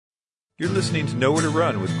You're listening to Nowhere to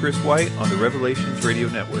Run with Chris White on the Revelations Radio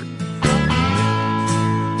Network.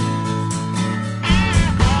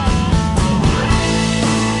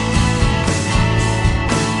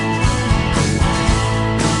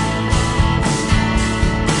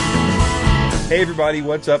 Hey everybody,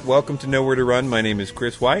 what's up? Welcome to Nowhere to Run. My name is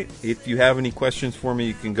Chris White. If you have any questions for me,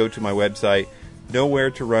 you can go to my website,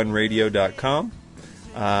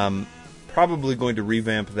 nowheretorunradio.com. Probably going to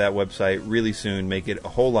revamp that website really soon, make it a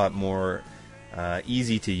whole lot more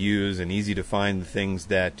easy to use and easy to find the things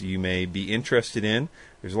that you may be interested in.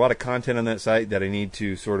 There's a lot of content on that site that I need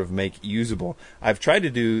to sort of make usable. I've tried to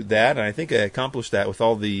do that, and I think I accomplished that with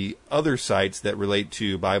all the other sites that relate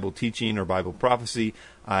to Bible teaching or Bible prophecy.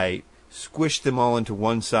 I squished them all into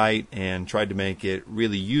one site and tried to make it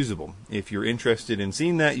really usable. If you're interested in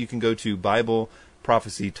seeing that, you can go to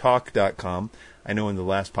BibleProphecyTalk.com. I know in the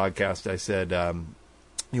last podcast I said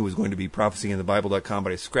it was going to be prophecyinthebible.com,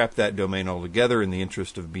 but I scrapped that domain altogether in the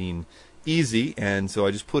interest of being easy, and so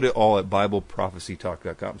I just put it all at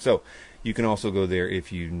BibleProphecyTalk.com. So you can also go there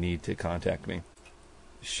if you need to contact me.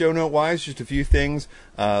 Show note-wise, just a few things.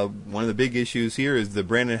 One of the big issues here is the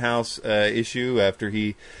Brandon House issue after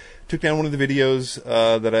he took down one of the videos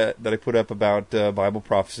that I put up about Bible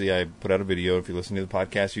prophecy. I put out a video. If you listen to the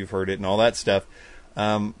podcast, you've heard it and all that stuff.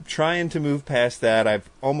 Trying to move past that. I've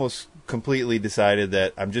almost completely decided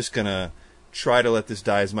that I'm just going to try to let this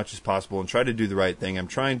die as much as possible and try to do the right thing. I'm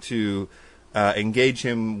trying to engage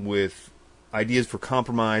him with ideas for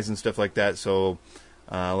compromise and stuff like that. So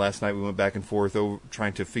last night we went back and forth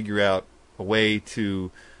trying to figure out a way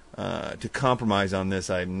to compromise on this.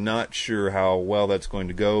 I'm not sure how well that's going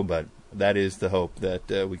to go, but that is the hope,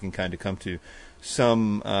 that we can kind of come to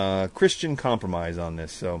some Christian compromise on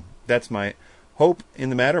this. So that's my hope in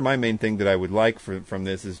the matter. My main thing that I would like from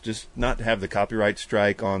this is just not to have the copyright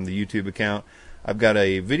strike on the YouTube account. I've got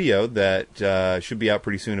a video that should be out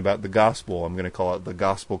pretty soon about the gospel. I'm going to call it the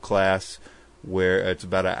Gospel Class, where it's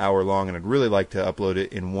about an hour long, and I'd really like to upload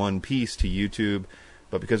it in one piece to YouTube.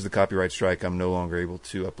 But because of the copyright strike, I'm no longer able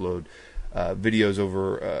to upload videos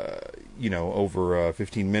over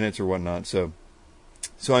 15 minutes or whatnot. So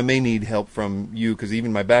I may need help from you, because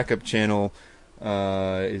even my backup channel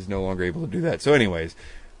is no longer able to do that. So anyways,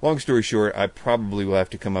 long story short, I probably will have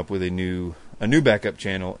to come up with a new backup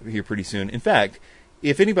channel here pretty soon. In fact,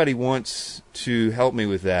 if anybody wants to help me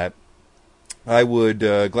with that, I would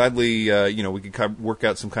gladly, we could work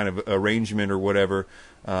out some kind of arrangement or whatever,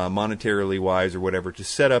 monetarily wise or whatever, to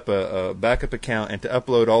set up a backup account and to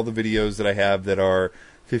upload all the videos that I have that are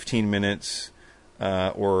 15 minutes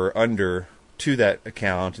or under to that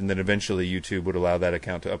account, and then eventually YouTube would allow that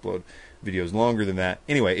account to upload videos longer than that.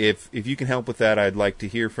 Anyway, if you can help with that, I'd like to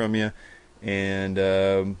hear from you. And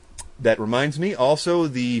that reminds me, also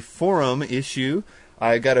the forum issue.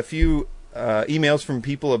 I got a few emails from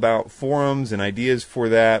people about forums and ideas for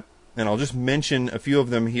that, and I'll just mention a few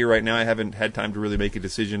of them here right now. I haven't had time to really make a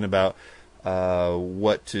decision about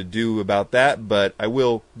what to do about that, but I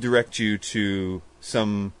will direct you to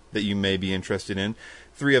some that you may be interested in.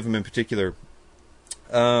 3 of them in particular.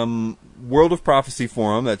 World of Prophecy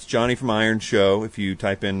Forum, that's Johnny from Iron Show. If you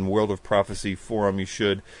type in World of Prophecy Forum, you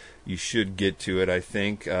should get to it, I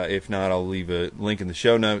think. If not, I'll leave a link in the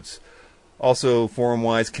show notes. Also,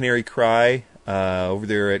 forum-wise, Canary Cry, over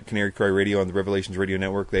there at Canary Cry Radio on the Revelations Radio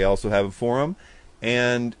Network, they also have a forum.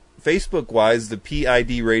 And Facebook-wise, the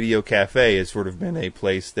PID Radio Cafe has sort of been a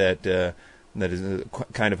place that is a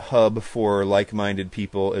kind of hub for like-minded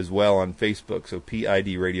people as well on Facebook. So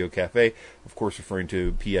PID Radio Cafe, of course referring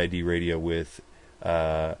to PID Radio with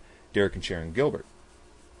Derek and Sharon Gilbert.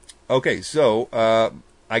 Okay, so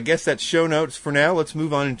I guess that's show notes for now. Let's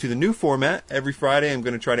move on into the new format. Every Friday I'm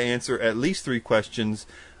going to try to answer at least 3 questions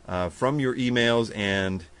from your emails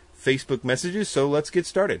and Facebook messages. So let's get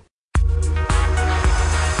started.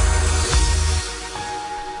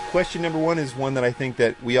 Question number 1 is one that I think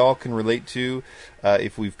that we all can relate to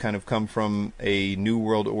if we've kind of come from a New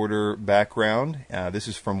World Order background. This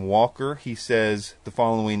is from Walker. He says the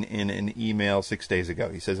following in an email 6 days ago.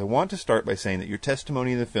 He says, I want to start by saying that your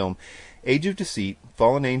testimony in the film Age of Deceit,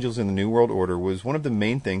 Fallen Angels in the New World Order was one of the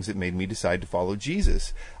main things that made me decide to follow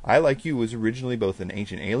Jesus. I, like you, was originally both an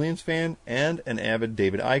Ancient Aliens fan and an avid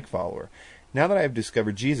David Icke follower. Now that I have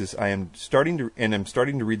discovered Jesus, I'm starting to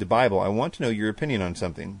read the Bible. I want to know your opinion on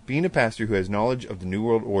something. Being a pastor who has knowledge of the New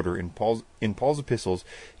World Order, in Paul's epistles,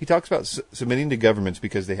 he talks about submitting to governments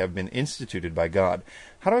because they have been instituted by God.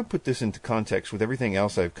 How do I put this into context with everything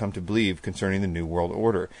else I've come to believe concerning the New World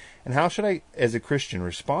Order? And how should I, as a Christian,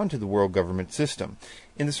 respond to the world government system?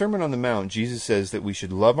 In the Sermon on the Mount, Jesus says that we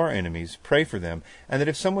should love our enemies, pray for them, and that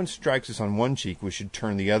if someone strikes us on one cheek, we should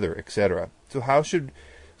turn the other, etc. So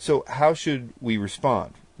how should we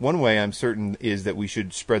respond? One way I'm certain is that we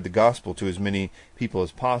should spread the gospel to as many people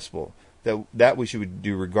as possible. That we should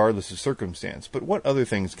do regardless of circumstance. But what other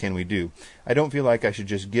things can we do? I don't feel like I should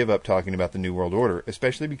just give up talking about the New World Order,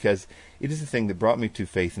 especially because it is the thing that brought me to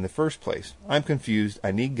faith in the first place. I'm confused,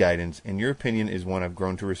 I need guidance, and your opinion is one I've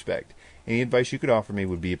grown to respect. Any advice you could offer me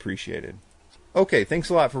would be appreciated. Okay, thanks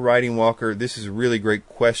a lot for writing, Walker. This is a really great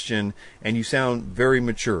question, and you sound very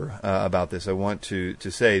mature about this. I want to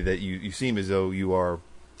say that you seem as though you are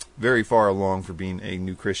very far along for being a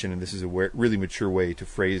new Christian, and this is a really mature way to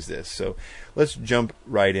phrase this. So let's jump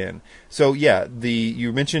right in. So yeah,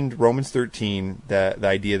 you mentioned Romans 13, the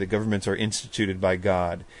idea that governments are instituted by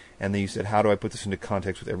God, and then you said, how do I put this into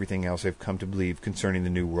context with everything else I've come to believe concerning the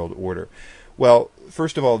New World Order? Well,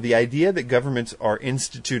 first of all, the idea that governments are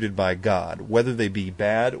instituted by God, whether they be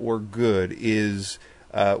bad or good, is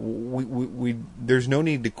there's no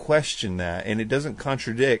need to question that, and it doesn't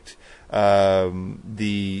contradict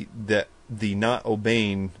the not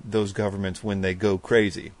obeying those governments when they go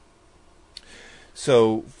crazy.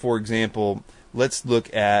 So, for example, let's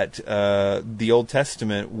look at the Old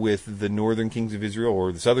Testament with the northern kings of Israel,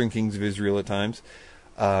 or the southern kings of Israel at times.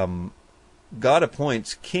 God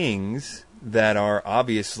appoints kings that are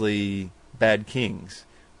obviously bad kings.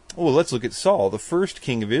 Well, let's look at Saul, the first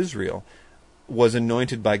king of Israel, was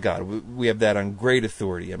anointed by God. We have that on great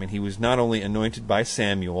authority. I mean, he was not only anointed by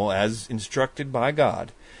Samuel, as instructed by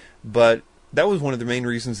God, but that was one of the main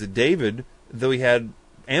reasons that David, though he had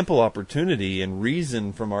ample opportunity and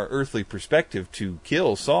reason from our earthly perspective to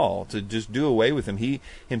kill Saul, to just do away with him. He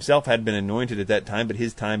himself had been anointed at that time, but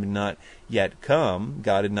his time had not yet come.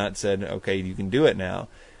 God had not said, okay, you can do it now.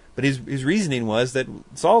 But his reasoning was that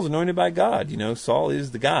Saul's anointed by God. You know, Saul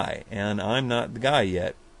is the guy, and I'm not the guy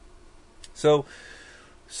yet. So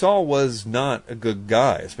Saul was not a good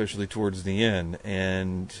guy, especially towards the end.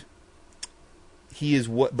 And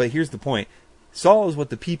but here's the point. Saul is what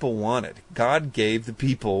the people wanted. God gave the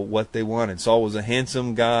people what they wanted. Saul was a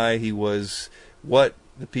handsome guy. He was what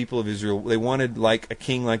the people of Israel, they wanted, like a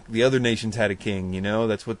king like the other nations had a king. You know,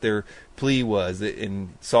 that's what their plea was.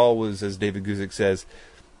 And Saul was, as David Guzik says,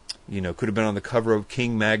 could have been on the cover of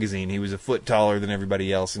King magazine. He was a foot taller than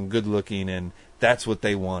everybody else and good looking, and that's what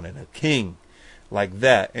they wanted, a king like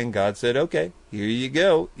that. And God said, okay, here you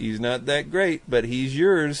go. He's not that great, but he's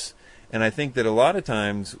yours. And I think that a lot of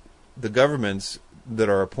times the governments that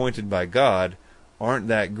are appointed by God aren't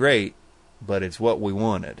that great, but it's what we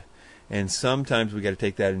wanted. And sometimes we got to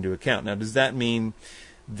take that into account. Now, does that mean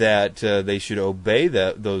that they should obey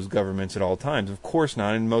those governments at all times? Of course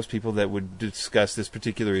not. And most people that would discuss this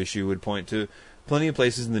particular issue would point to plenty of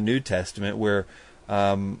places in the New Testament where,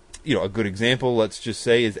 a good example, let's just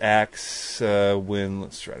say, is Acts,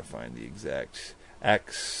 let's try to find the exact,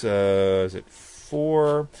 Acts, is it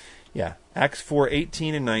 4? Yeah, Acts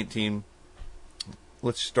 4:18 and 19.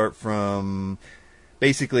 Let's start from,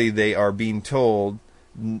 basically they are being told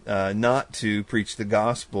not to preach the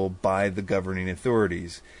gospel by the governing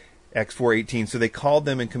authorities. Acts 4:18, so they called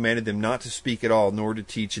them and commanded them not to speak at all, nor to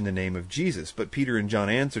teach in the name of Jesus. But Peter and John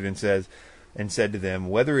answered and said to them,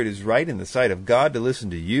 whether it is right in the sight of God to listen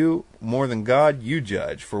to you, more than God, you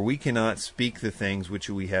judge, for we cannot speak the things which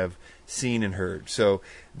we have seen and heard. So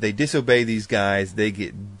they disobey these guys. They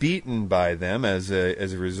get beaten by them as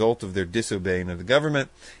a result of their disobeying of the government,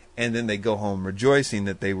 and then they go home rejoicing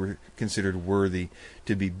that they were considered worthy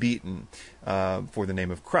to be beaten for the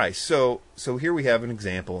name of Christ. So here we have an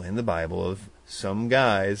example in the Bible of some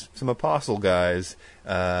guys, some apostle guys,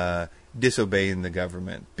 disobeying the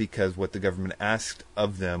government because what the government asked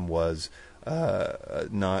of them was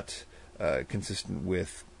not consistent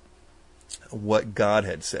with what God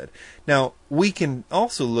had said. Now, we can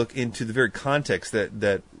also look into the very context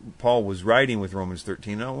that Paul was writing with Romans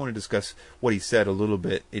 13. And I want to discuss what he said a little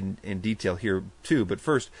bit in detail here too. But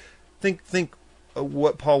first, think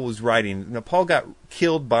what Paul was writing. Now, Paul got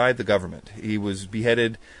killed by the government. He was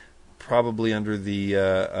beheaded probably under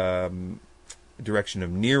the direction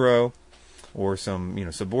of Nero or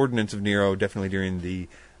some subordinates of Nero, definitely during the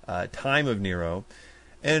time of Nero.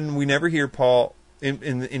 And we never hear Paul.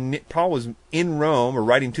 Paul was in Rome, or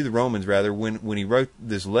writing to the Romans rather, when he wrote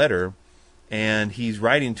this letter, and he's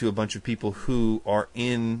writing to a bunch of people who are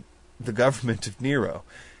in the government of Nero,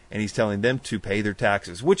 and he's telling them to pay their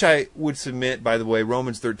taxes, which I would submit, by the way,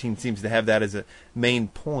 Romans 13 seems to have that as a main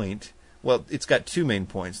point. Well, it's got two main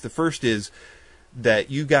points. The first is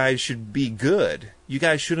that you guys should be good. You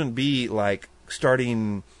guys shouldn't be like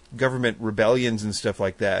starting government rebellions and stuff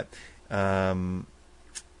like that. And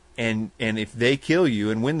if they kill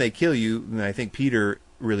you, and when they kill you, and I think Peter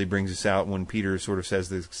really brings this out when Peter sort of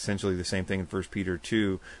says essentially the same thing in 1 Peter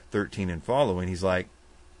 2:13 and following. He's like,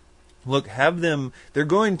 look, have them, they're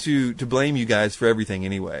going to blame you guys for everything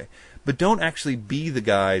anyway. But don't actually be the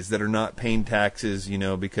guys that are not paying taxes,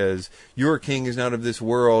 because your king is not of this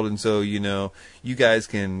world, and so, you guys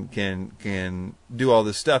can do all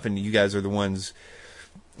this stuff, and you guys are the ones,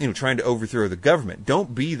 trying to overthrow the government.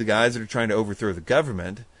 Don't be the guys that are trying to overthrow the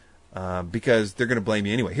government, because they're going to blame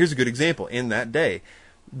you anyway. Here's a good example. In that day,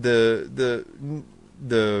 the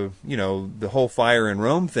whole fire in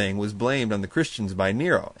Rome thing was blamed on the Christians by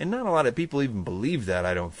Nero, and not a lot of people even believe that,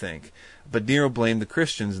 I don't think. But Nero blamed the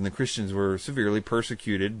Christians, and the Christians were severely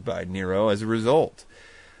persecuted by Nero as a result.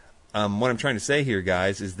 What I'm trying to say here,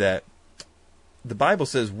 guys, is that the Bible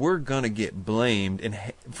says we're going to get blamed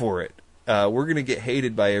for it. We're going to get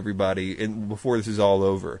hated by everybody before this is all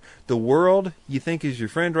over. The world you think is your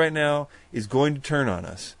friend right now is going to turn on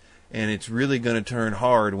us. And it's really going to turn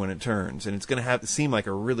hard when it turns. And it's going to have to seem like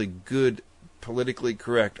a really good, politically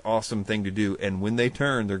correct, awesome thing to do. And when they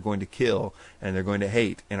turn, they're going to kill and they're going to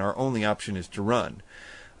hate. And our only option is to run.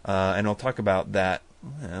 And I'll talk about that.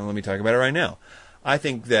 Let me talk about it right now. I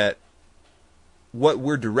think that what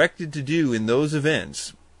we're directed to do in those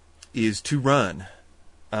events is to run.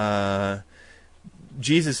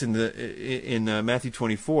 Jesus in Matthew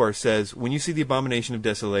 24 says, when you see the abomination of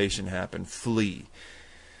desolation happen, flee.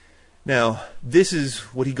 Now, this is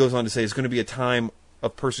what he goes on to say is going to be a time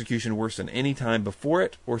of persecution worse than any time before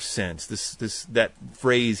it or since. That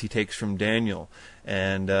phrase he takes from Daniel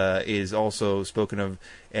and is also spoken of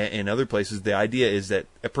in other places. The idea is that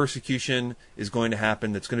a persecution is going to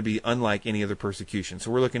happen that's going to be unlike any other persecution. So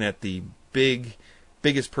we're looking at the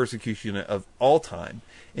biggest persecution of all time.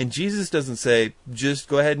 And Jesus doesn't say, just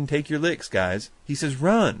go ahead and take your licks, guys. He says,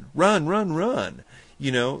 run, run, run, run.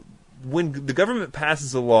 When the government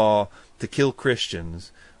passes a law to kill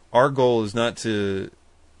Christians, our goal is to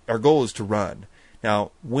run. Now,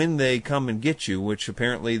 when they come and get you, which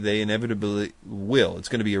apparently they inevitably will, it's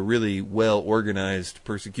going to be a really well-organized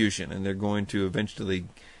persecution, and they're going to eventually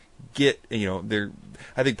get,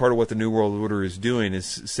 I think part of what the New World Order is doing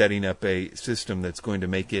is setting up a system that's going to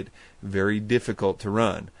make it very difficult to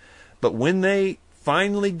run. But when they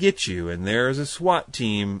finally get you, and there's a SWAT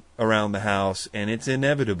team around the house, and it's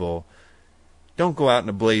inevitable, don't go out in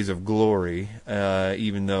a blaze of glory,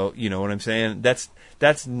 even though, you know what I'm saying?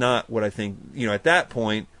 That's not what I think. At that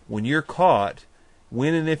point, when you're caught,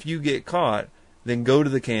 when and if you get caught, then go to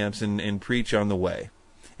the camps and preach on the way,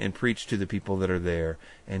 and preach to the people that are there,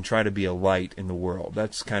 and try to be a light in the world.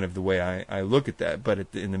 That's kind of the way I look at that. But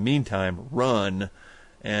in the meantime, run.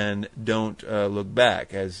 And don't look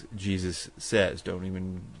back, as Jesus says. Don't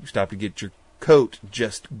even stop to get your coat.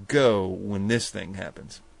 Just go when this thing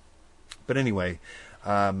happens. But anyway,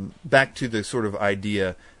 back to the sort of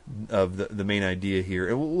idea of the main idea here.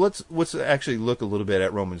 And let's actually look a little bit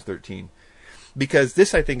at Romans 13. Because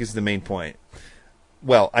this, I think, is the main point.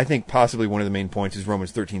 Well, I think possibly one of the main points is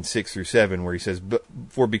Romans 13:6-7, where he says,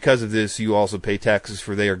 "For because of this you also pay taxes,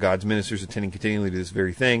 for they are God's ministers, attending continually to this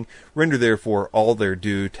very thing. Render therefore all their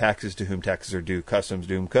due, taxes to whom taxes are due, customs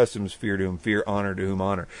to whom customs, fear to whom fear, honor to whom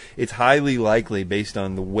honor." It's highly likely, based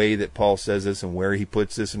on the way that Paul says this and where he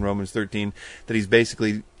puts this in Romans 13, that he's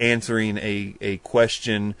basically answering a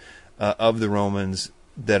question of the Romans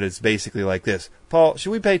that is basically like this: Paul,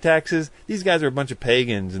 should we pay taxes? These guys are a bunch of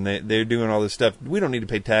pagans, and they're doing all this stuff. We don't need to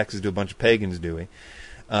pay taxes to a bunch of pagans, do we?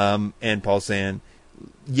 And Paul's saying,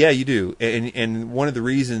 yeah, you do. And one of the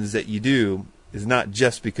reasons that you do is not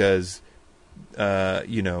just because,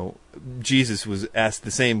 Jesus was asked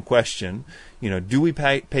the same question, do we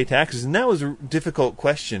pay taxes? And that was a difficult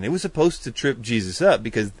question. It was supposed to trip Jesus up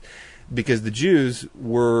because the Jews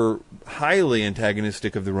were highly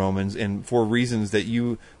antagonistic of the Romans, and for reasons that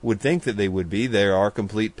you would think that they would be. They are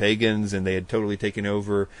complete pagans, and they had totally taken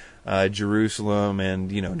over Jerusalem, and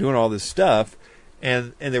doing all this stuff.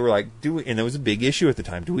 And they were like, and there was a big issue at the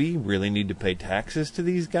time. Do we really need to pay taxes to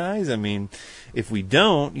these guys? I mean, if we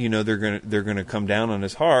don't, they're gonna come down on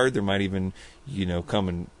us hard. They might even, come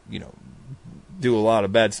and do a lot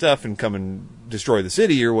of bad stuff and come and destroy the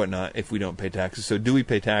city or whatnot if we don't pay taxes. So do we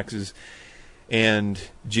pay taxes? And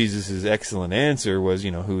Jesus' excellent answer was,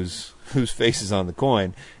 whose face is on the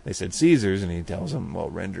coin? They said Caesar's, and he tells them, well,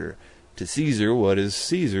 render to Caesar what is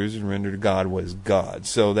Caesar's, and render to God what is God's.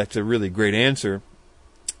 So that's a really great answer,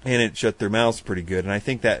 and it shut their mouths pretty good. And I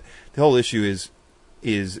think that the whole issue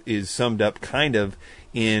is summed up kind of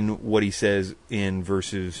in what he says in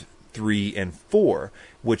verses 3 and 4,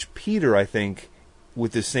 which Peter, I think,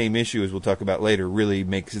 with the same issue as we'll talk about later, really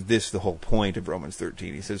makes this the whole point of Romans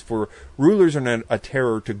 13. He says, for rulers are not a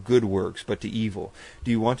terror to good works, but to evil.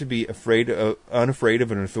 Do you want to be unafraid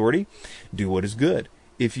of an authority? Do what is good.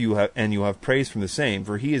 If you have praise from the same,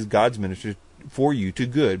 for he is God's minister for you to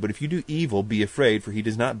good. But if you do evil, be afraid, for he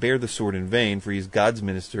does not bear the sword in vain, for he is God's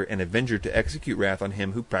minister and avenger to execute wrath on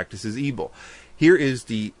him who practices evil. Here is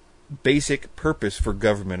the basic purpose for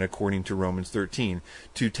government according to Romans 13,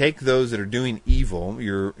 to take those that are doing evil,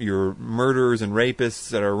 your murderers and rapists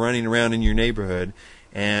that are running around in your neighborhood,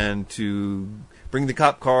 and to bring the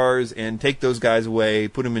cop cars and take those guys away,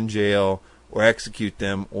 put them in jail, or execute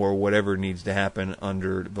them, or whatever needs to happen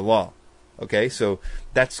under the law. Okay, so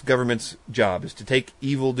that's government's job, is to take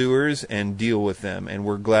evildoers and deal with them, and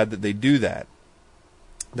we're glad that they do that.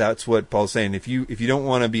 That's what Paul's saying. If you don't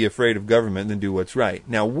want to be afraid of government, then do what's right.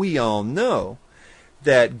 Now, we all know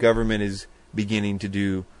that government is beginning to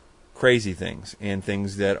do crazy things and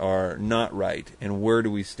things that are not right. And where do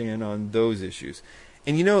we stand on those issues?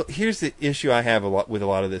 And here's the issue I have with a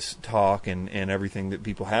lot of this talk and everything that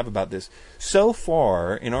people have about this. So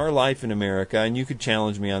far in our life in America, and you could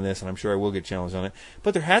challenge me on this, and I'm sure I will get challenged on it,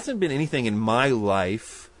 but there hasn't been anything in my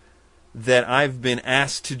life that I've been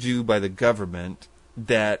asked to do by the government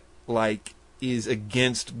that is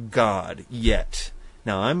against God yet.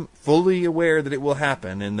 Now, I'm fully aware that it will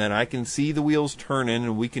happen and that I can see the wheels turning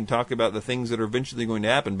and we can talk about the things that are eventually going to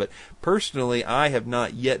happen, but personally, I have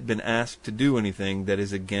not yet been asked to do anything that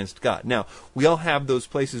is against God. Now, we all have those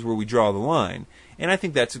places where we draw the line, and I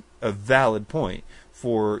think that's a valid point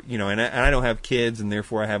for, and I don't have kids, and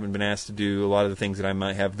therefore I haven't been asked to do a lot of the things that I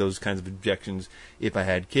might have those kinds of objections if I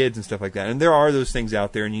had kids and stuff like that. And there are those things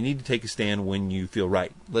out there, and you need to take a stand when you feel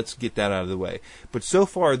right. Let's get that out of the way. But so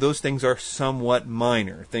far, those things are somewhat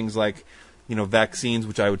minor. Things like, vaccines,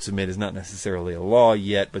 which I would submit is not necessarily a law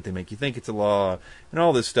yet, but they make you think it's a law, and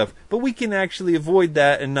all this stuff. But we can actually avoid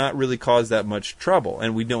that and not really cause that much trouble.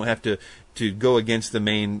 And we don't have to go against the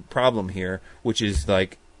main problem here, which is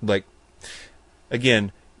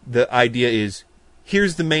again, the idea is,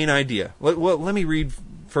 here's the main idea. Let me read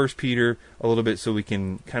 1 Peter a little bit so we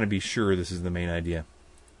can kind of be sure this is the main idea.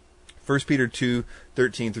 1 Peter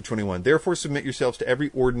 2:13-21. Therefore submit yourselves to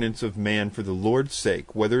every ordinance of man for the Lord's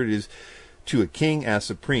sake, whether it is to a king as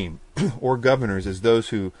supreme, or governors as those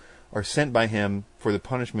who are sent by him for the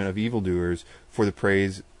punishment of evildoers, for the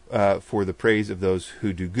praise of those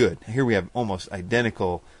who do good. Here we have almost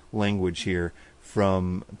identical language here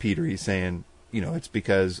from Peter. He's saying, it's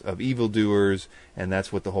because of evildoers, and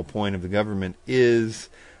that's what the whole point of the government is.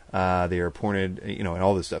 They are appointed, and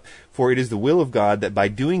all this stuff. For it is the will of God that by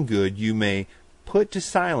doing good you may put to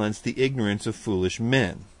silence the ignorance of foolish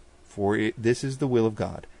men. This is the will of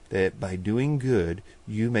God, that by doing good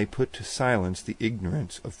you may put to silence the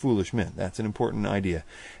ignorance of foolish men. That's an important idea.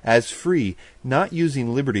 As free, not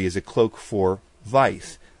using liberty as a cloak for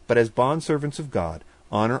vice, but as bondservants of God.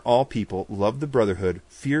 Honor all people, love the brotherhood,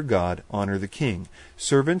 fear God, honor the king.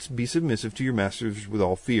 Servants, be submissive to your masters with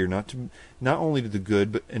all fear, not only to the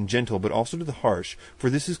good and gentle, but also to the harsh. For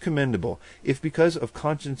this is commendable, if because of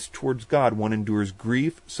conscience towards God one endures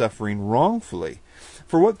grief, suffering wrongfully.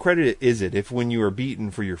 For what credit is it if when you are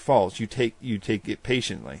beaten for your faults, you take it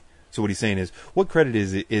patiently? So what he's saying is, what credit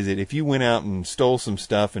is it if you went out and stole some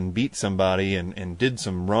stuff and beat somebody and did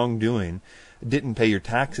some wrongdoing, didn't pay your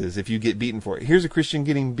taxes, if you get beaten for it? Here's a Christian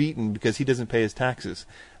getting beaten because he doesn't pay his taxes.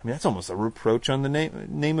 I mean, that's almost a reproach on the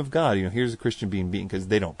name of God. Here's a Christian being beaten because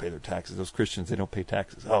they don't pay their taxes. Those Christians, they don't pay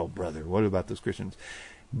taxes. Oh, brother, what about those Christians?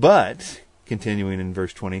 But, continuing in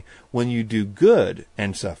verse 20, when you do good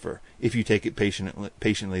and suffer, if you take it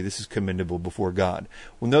patiently, this is commendable before God.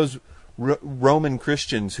 When those Roman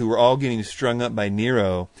Christians who were all getting strung up by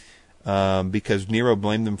Nero, because Nero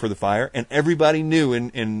blamed them for the fire, and everybody knew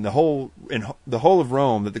in the whole of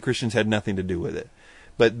Rome that the Christians had nothing to do with it.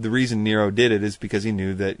 But the reason Nero did it is because he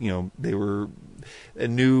knew that they were a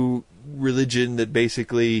new religion, that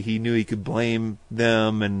basically he knew he could blame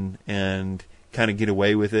them and kind of get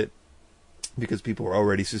away with it because people were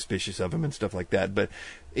already suspicious of him and stuff like that. But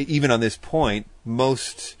even on this point,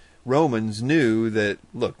 most Romans knew that,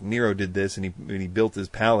 look, Nero did this, and he built his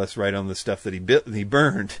palace right on the stuff that he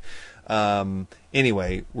burned.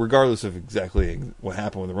 Anyway, regardless of exactly what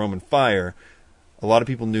happened with the Roman fire, a lot of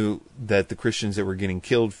people knew that the Christians that were getting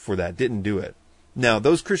killed for that didn't do it. Now,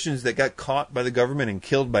 those Christians that got caught by the government and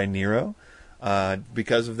killed by Nero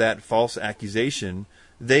because of that false accusation,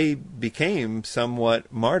 they became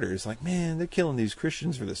somewhat martyrs. Like, man, they're killing these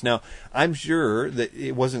Christians for this. Now, I'm sure that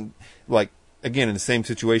it wasn't like, again, in the same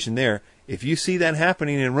situation there. If you see that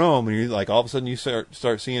happening in Rome, and you're like, all of a sudden you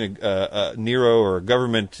start seeing a Nero or a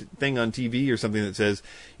government thing on TV or something that says,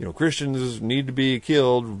 Christians need to be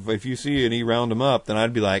killed. If you see any, round them up. Then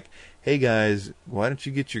I'd be like, hey guys, why don't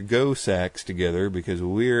you get your go sacks together, because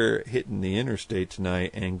we're hitting the interstate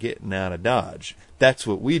tonight and getting out of Dodge. That's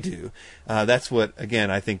what we do. That's what, again,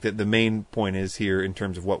 I think that the main point is here in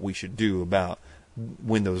terms of what we should do about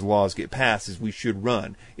when those laws get passed is we should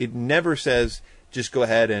run. It never says just go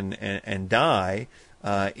ahead and die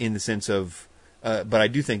in the sense of, but I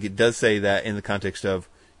do think it does say that in the context of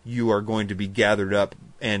you are going to be gathered up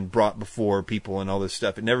and brought before people and all this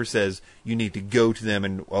stuff. It never says you need to go to them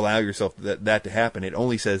and allow yourself that to happen. It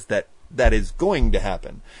only says that is going to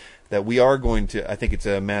happen. That we are going to, I think it's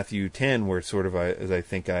Matthew 10 where it's sort of, as I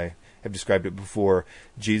think I have described it before,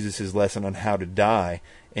 Jesus' lesson on how to die.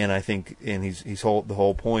 And I think, and the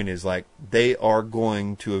whole point is like, they are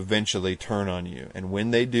going to eventually turn on you. And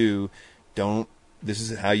when they do, this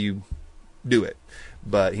is how you do it.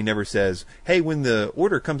 But he never says, hey, when the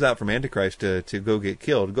order comes out from Antichrist to go get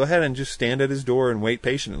killed, go ahead and just stand at his door and wait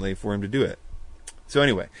patiently for him to do it. So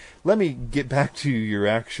anyway, let me get back to your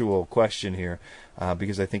actual question here,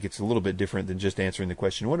 because I think it's a little bit different than just answering the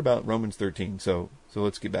question, what about Romans 13? So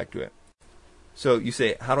let's get back to it. So you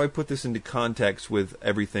say, how do I put this into context with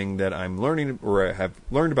everything that I'm learning or I have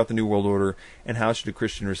learned about the New World Order, and how should a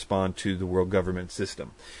Christian respond to the world government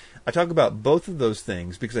system? I talk about both of those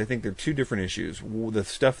things because I think they're two different issues. The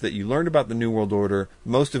stuff that you learned about the New World Order,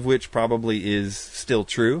 most of which probably is still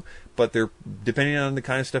true, but they're depending on the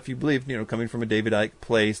kind of stuff you believe, coming from a David Icke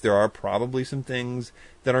place, there are probably some things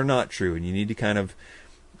that are not true, and you need to kind of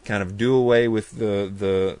do away with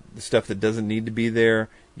the stuff that doesn't need to be there.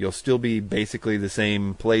 You'll still be basically the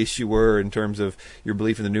same place you were in terms of your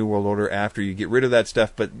belief in the New World Order after you get rid of that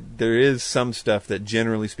stuff, but there is some stuff that,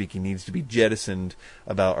 generally speaking, needs to be jettisoned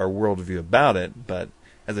about our worldview about it. But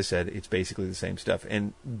as I said, it's basically the same stuff.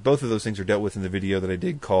 And both of those things are dealt with in the video that I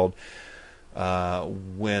did called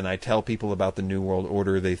When I Tell People About the New World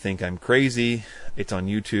Order, They Think I'm Crazy. It's on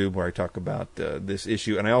YouTube, where I talk about this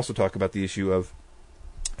issue. And I also talk about the issue of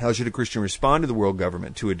how should a Christian respond to the world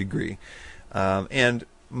government to a degree. And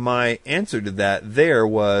my answer to that there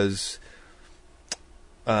was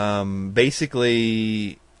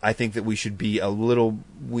basically, I think that we should be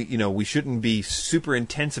we shouldn't be super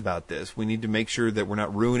intense about this. We need to make sure that we're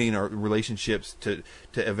not ruining our relationships to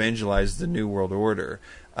evangelize the New World Order.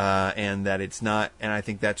 And that it's not, and I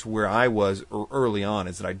think that's where I was early on,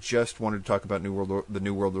 is that I just wanted to talk about the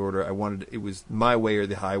New World Order. It was my way or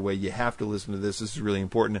the highway. You have to listen to this. This is really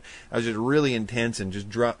important. I was just really intense and just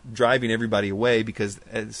driving everybody away, because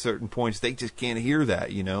at certain points they just can't hear that,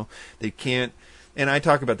 They can't. And I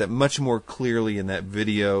talk about that much more clearly in that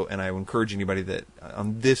video, and I encourage anybody that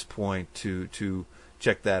on this point to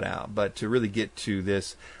check that out. But to really get to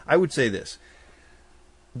this, I would say this.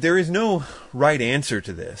 There is no right answer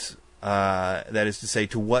to this. That is to say,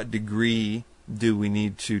 to what degree do we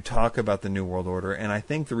need to talk about the New World Order? And I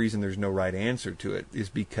think the reason there's no right answer to it is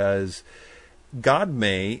because God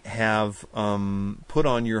may have put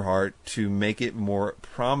on your heart to make it more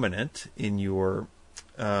prominent in your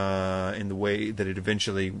in the way that it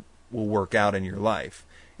eventually will work out in your life.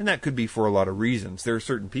 And that could be for a lot of reasons. There are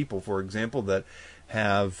certain people, for example, that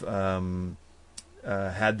have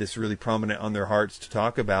had this really prominent on their hearts to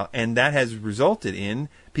talk about, and that has resulted in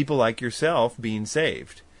people like yourself being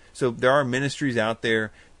saved. So there are ministries out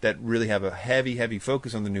there that really have a heavy, heavy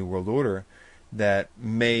focus on the New World Order that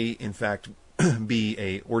may, in fact, be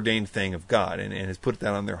a ordained thing of God, and has put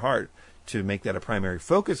that on their heart to make that a primary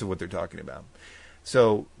focus of what they're talking about.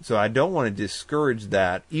 So I don't want to discourage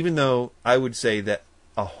that, even though I would say that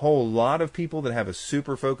a whole lot of people that have a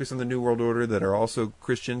super focus on the New World Order that are also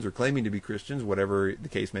Christians or claiming to be Christians, whatever the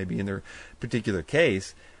case may be in their particular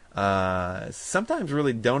case, sometimes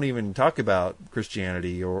really don't even talk about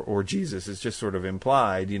Christianity or Jesus. It's just sort of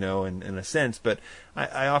implied, in a sense. But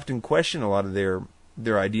I often question a lot of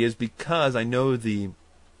their ideas, because I know the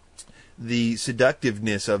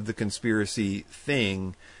seductiveness of the conspiracy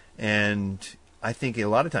thing, and I think a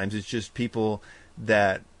lot of times it's just people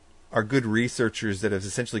that are good researchers that have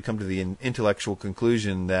essentially come to the intellectual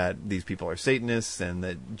conclusion that these people are Satanists and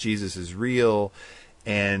that Jesus is real,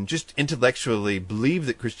 and just intellectually believe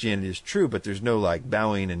that Christianity is true, but there's no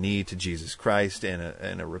bowing a knee to Jesus Christ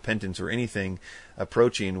and a repentance or anything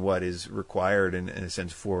approaching what is required in a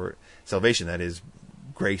sense for salvation. That is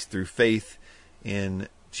grace through faith in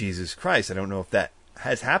Jesus Christ. I don't know if that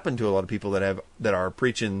has happened to a lot of people that are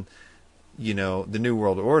preaching, the New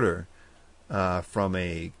World Order from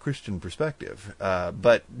a Christian perspective.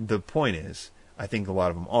 But the point is, I think a lot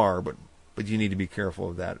of them are, but you need to be careful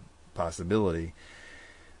of that possibility.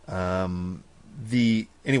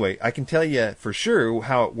 Anyway, I can tell you for sure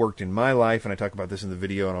how it worked in my life, and I talk about this in the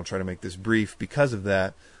video, and I'll try to make this brief because of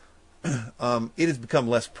that. It has become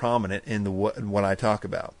less prominent in what I talk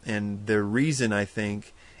about, and the reason I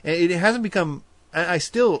think it hasn't become. I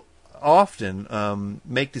still often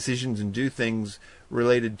make decisions and do things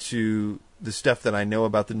related to the stuff that I know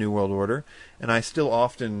about the New World Order, and I still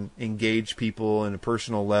often engage people in a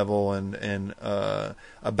personal level and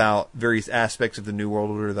about various aspects of the New World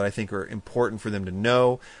Order that I think are important for them to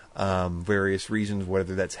know, various reasons,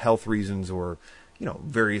 whether that's health reasons or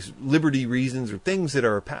various liberty reasons or things that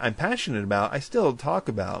I'm passionate about. I still talk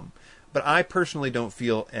about, but I personally don't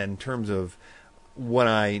feel, in terms of what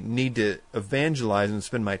I need to evangelize and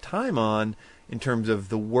spend my time on, in terms of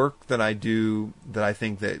the work that I do, that I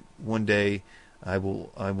think that one day I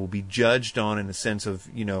will be judged on, in a sense of,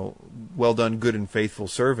 well done, good and faithful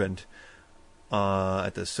servant,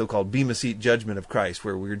 at the so-called Bema Seat judgment of Christ,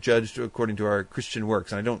 where we're judged according to our Christian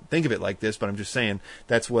works. And I don't think of it like this, but I'm just saying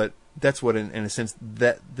that's what in a sense,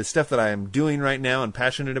 that the stuff that I am doing right now and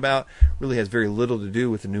passionate about really has very little to do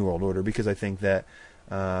with the New World Order, because I think that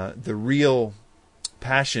the real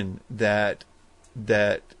passion that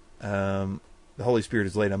the Holy Spirit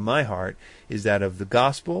has laid on my heart is that of the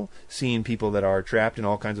gospel, seeing people that are trapped in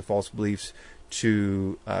all kinds of false beliefs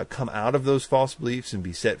to come out of those false beliefs and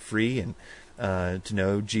be set free, and to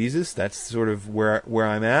know Jesus. That's sort of where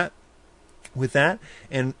I'm at with that,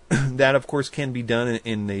 and that of course can be done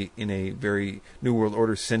in a very New World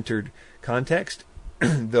Order centered context,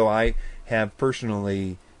 though I have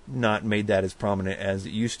personally not made that as prominent as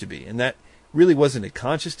it used to be, and that really wasn't a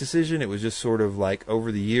conscious decision. It was just sort of like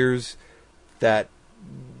over the years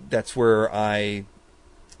that's where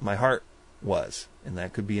my heart was, and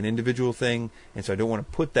that could be an individual thing, and so I don't want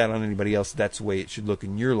to put that on anybody else. That's the way it should look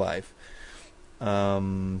in your life.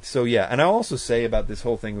 So yeah, and I'll also say about this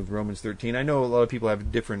whole thing with Romans 13, I know a lot of people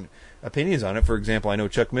have different opinions on it. For example, I know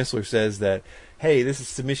Chuck Missler says that, hey, this is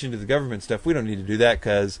submission to the government stuff. We don't need to do that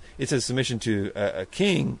because it says submission to a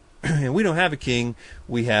king, and we don't have a king.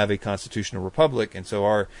 We have a constitutional republic, and so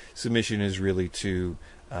our submission is really to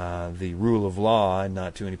the rule of law and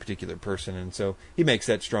not to any particular person. And so he makes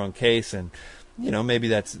that strong case, and maybe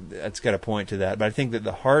that's got a point to that. But I think that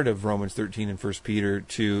the heart of Romans 13 and 1 Peter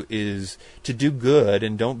 2 is to do good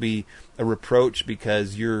and don't be a reproach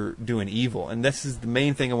because you're doing evil. And this is the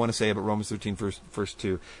main thing I want to say about Romans 13, 1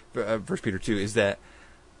 Peter 2, is that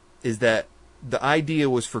the idea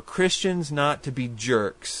was for Christians not to be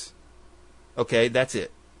jerks. Okay, that's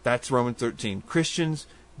it. That's Romans 13. Christians,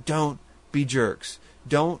 don't be jerks.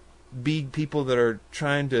 Don't be people that are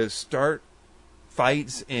trying to start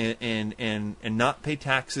fights and not pay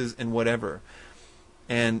taxes and whatever.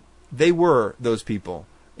 And they were those people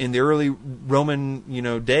in the early Roman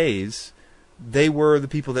days. They were the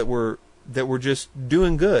people that were just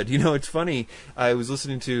doing good. It's funny. I was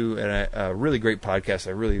listening to a really great podcast.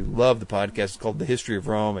 I really love the podcast. It's called The History of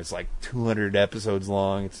Rome. It's like 200 episodes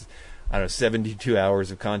long. It's 72 hours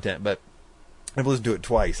of content, but I've listened to it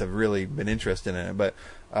twice. I've really been interested in it, but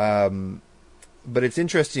it's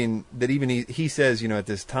interesting that even he says, at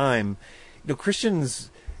this time,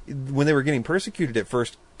 Christians, when they were getting persecuted at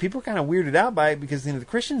first, people were kind of weirded out by it because the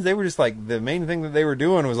Christians, they were just like, the main thing that they were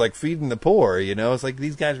doing was like feeding the poor. It's like,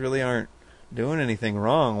 these guys really aren't doing anything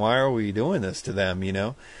wrong. Why are we doing this to them?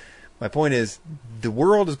 My point is, the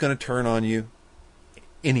world is going to turn on you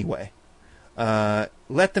anyway.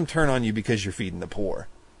 Let them turn on you because you're feeding the poor,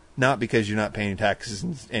 not because you're not paying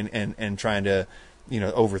taxes and trying to,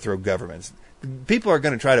 overthrow governments. People are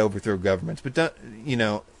going to try to overthrow governments, but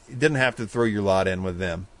it doesn't have to throw your lot in with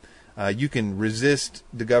them. You can resist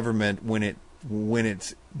the government when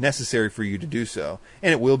it's necessary for you to do so,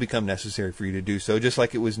 and it will become necessary for you to do so, just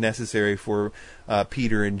like it was necessary for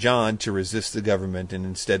Peter and John to resist the government and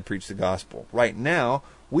instead preach the gospel. Right now,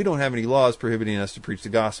 we don't have any laws prohibiting us to preach the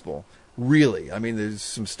gospel. Really, I mean, there's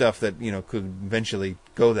some stuff that could eventually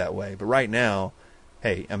go that way, but right now,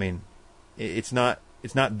 hey, I mean, it's not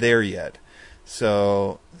there yet.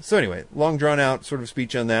 So anyway, long drawn out sort of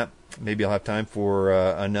speech on that. Maybe I'll have time for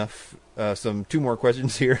two more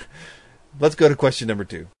questions here. Let's go to question number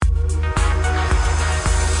 2.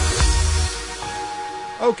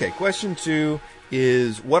 Okay, question 2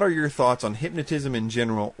 is, what are your thoughts on hypnotism in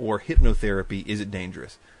general or hypnotherapy? Is it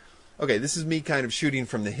dangerous? Okay, this is me kind of shooting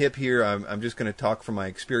from the hip here. I'm just going to talk from my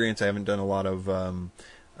experience. I haven't done a lot of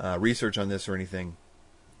research on this or anything.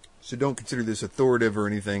 So don't consider this authoritative or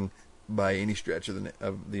anything by any stretch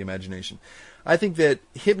of the imagination. I think that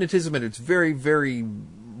hypnotism at its very, very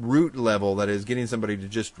root level, that is getting somebody to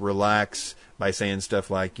just relax by saying stuff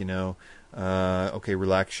like, okay,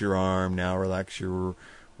 relax your arm, now relax your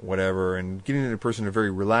whatever, and getting a person in a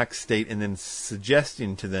very relaxed state and then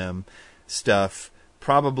suggesting to them stuff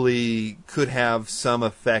probably could have some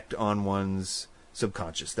effect on one's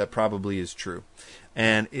subconscious. That probably is true.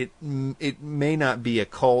 And it may not be a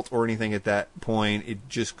cult or anything at that point. It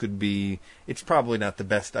just could be, it's probably not the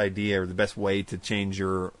best idea or the best way to change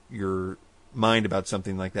your mind about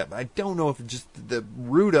something like that. But I don't know if just the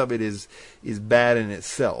root of it is bad in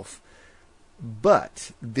itself.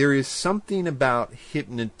 But there is something about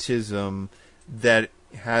hypnotism that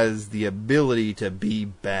has the ability to be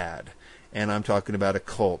bad. And I'm talking about a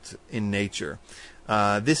cult in nature.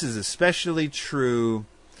 This is especially true.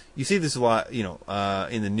 You see this a lot,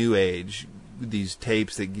 in the New Age, these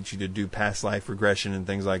tapes that get you to do past life regression and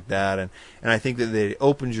things like that. And I think that it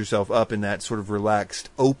opens yourself up in that sort of relaxed,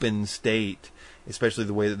 open state, especially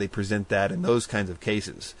the way that they present that in those kinds of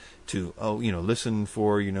cases to, listen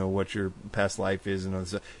for, what your past life is and all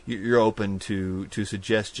this. You're open to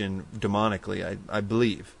suggestion demonically, I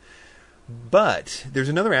believe. But there's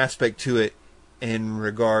another aspect to it in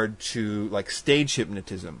regard to like stage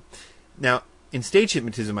hypnotism. Now, in stage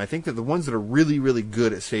hypnotism, I think that the ones that are really, really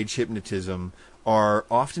good at stage hypnotism are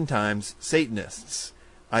oftentimes Satanists.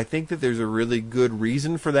 I think that there's a really good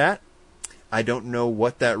reason for that. I don't know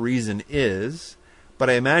what that reason is, but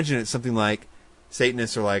I imagine it's something like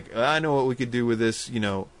Satanists are like, I know what we could do with this.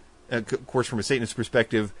 Of course, from a Satanist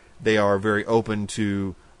perspective, they are very open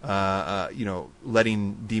to,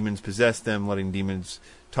 letting demons possess them, letting demons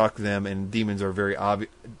talk to them, and demons are very obvious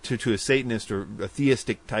to a Satanist or a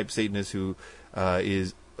theistic type Satanist who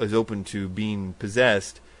is open to being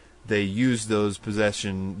possessed. They use those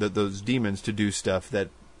those demons to do stuff that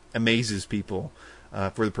amazes people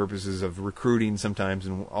for the purposes of recruiting sometimes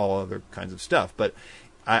and all other kinds of stuff. But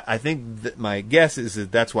I think that my guess is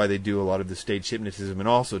that that's why they do a lot of the stage hypnotism and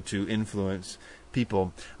also to influence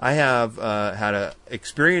people. I have had an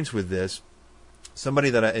experience with this. Somebody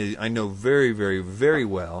that I know very, very, very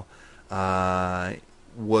well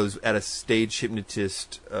was at a stage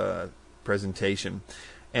hypnotist presentation.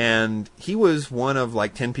 And he was one of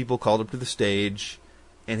like 10 people called up to the stage.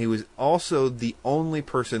 And he was also the only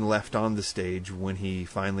person left on the stage when he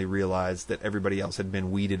finally realized that everybody else had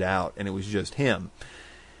been weeded out and it was just him.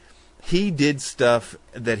 He did stuff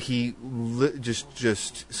that he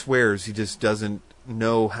just swears he just doesn't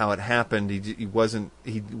know how it happened. He was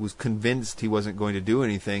convinced he wasn't going to do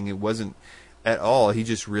anything. It wasn't at all. He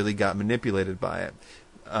just really got manipulated by it.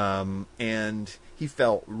 And he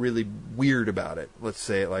felt really weird about it. Let's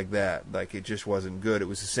say it like that. Like it just wasn't good. It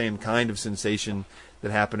was the same kind of sensation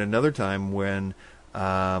that happened another time when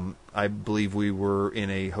I believe we were in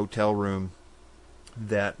a hotel room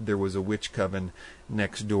that there was a witch coven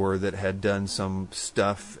next door that had done some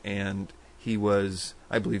stuff, and he was,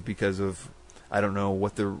 I believe, because of, I don't know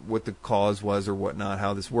what the cause was or whatnot,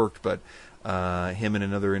 how this worked, but him and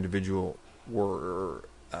another individual were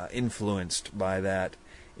influenced by that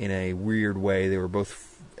in a weird way. They were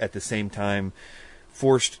both at the same time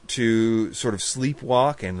forced to sort of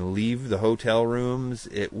sleepwalk and leave the hotel rooms.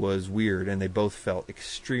 It was weird, and they both felt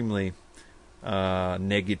extremely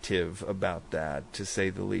negative about that, to say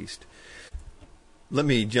the least. Let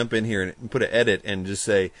me jump in here and put an edit and just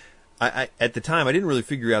say, I at the time, I didn't really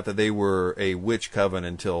figure out that they were a witch coven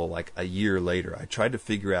until like a year later. I tried to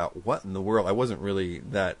figure out what in the world. I wasn't really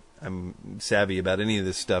that savvy about any of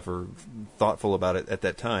this stuff or thoughtful about it at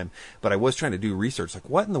that time, but I was trying to do research. Like,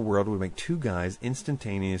 what in the world would make two guys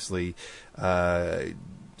instantaneously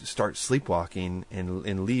start sleepwalking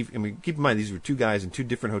and leave? I mean, keep in mind, these were two guys in two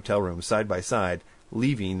different hotel rooms, side by side,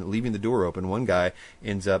 leaving the door open. One guy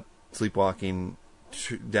ends up sleepwalking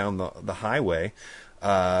down the highway.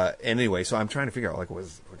 And anyway, so I'm trying to figure out, like, what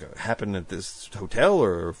happened at this hotel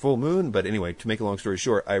or full moon? But anyway, to make a long story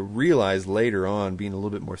short, I realized later on, being a little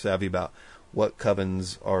bit more savvy about what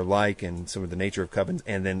covens are like and some of the nature of covens,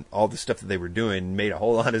 and then all the stuff that they were doing made a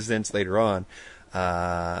whole lot of sense later on.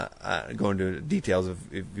 Go into details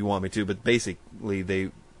if you want me to, but basically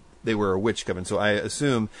they were a witch coven. So I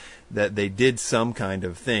assume that they did some kind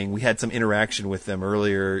of thing. We had some interaction with them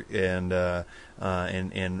earlier, and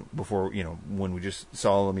before, when we just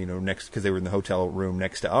saw them, next, because they were in the hotel room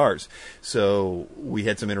next to ours. So we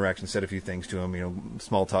had some interaction, said a few things to them,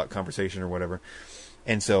 small talk conversation or whatever.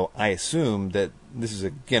 And so I assume that, this is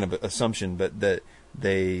again an assumption, but that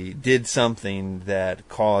they did something that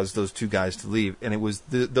caused those two guys to leave, and it was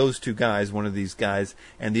those two guys, one of these guys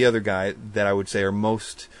and the other guy, that I would say were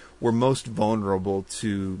most vulnerable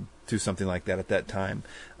to something like that at that time.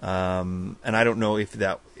 And I don't know if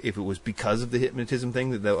it was because of the hypnotism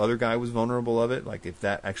thing that the other guy was vulnerable of it, like if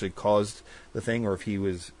that actually caused the thing, or if he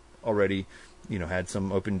was already, had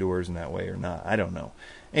some open doors in that way or not. I don't know.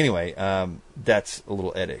 Anyway, that's a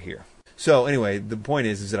little edit here. So anyway, the point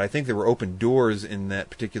is that I think there were open doors in that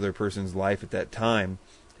particular person's life at that time,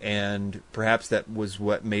 and perhaps that was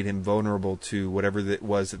what made him vulnerable to whatever it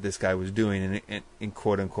was that this guy was doing in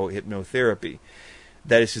quote-unquote hypnotherapy.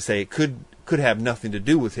 That is to say, it could have nothing to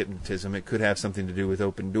do with hypnotism. It could have something to do with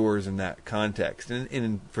open doors in that context.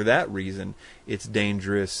 And for that reason, it's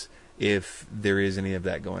dangerous if there is any of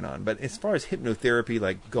that going on. But as far as hypnotherapy,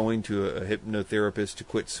 like going to a hypnotherapist to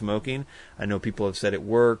quit smoking, I know people have said it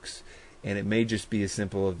works, and it may just be as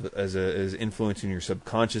simple as influencing your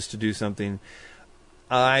subconscious to do something.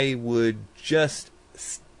 I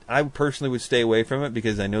personally would stay away from it,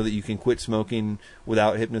 because I know that you can quit smoking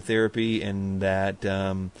without hypnotherapy, and that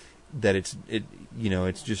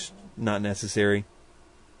it's just not necessary.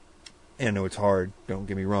 And I know it's hard, don't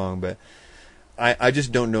get me wrong, but I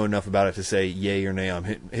just don't know enough about it to say yay or nay on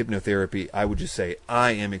hypnotherapy. I would just say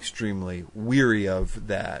I am extremely weary of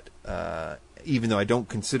that. Even though I don't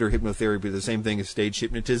consider hypnotherapy the same thing as stage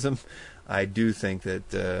hypnotism, I do think that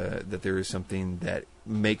there is something that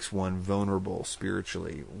makes one vulnerable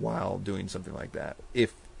spiritually while doing something like that,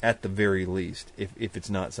 if at the very least, if it's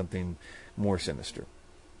not something more sinister.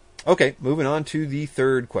 Okay, moving on to the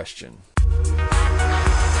third question.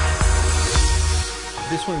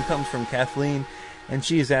 This one comes from Kathleen, and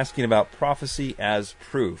she is asking about prophecy as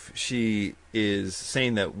proof. She is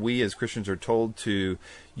saying that we as Christians are told to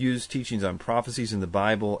use teachings on prophecies in the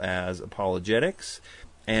Bible as apologetics,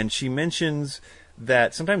 and she mentions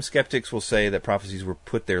that sometimes skeptics will say that prophecies were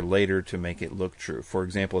put there later to make it look true. For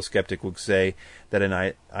example, a skeptic would say that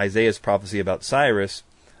in Isaiah's prophecy about Cyrus,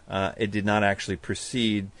 it did not actually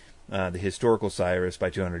precede the historical Cyrus by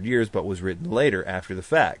 200 years, but was written later after the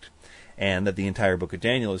fact, and that the entire book of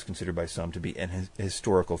Daniel is considered by some to be an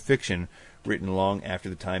historical fiction written long after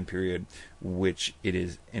the time period in which it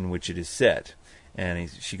is set.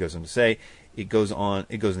 And she goes on to say, it goes in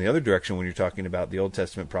the other direction when you're talking about the Old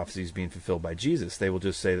Testament prophecies being fulfilled by Jesus. They will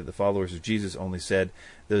just say that the followers of Jesus only said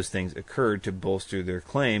those things occurred to bolster their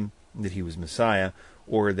claim that he was Messiah,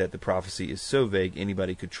 or that the prophecy is so vague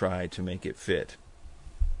anybody could try to make it fit.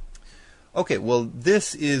 Okay, well,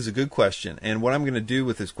 this is a good question, and what I'm going to do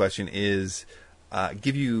with this question is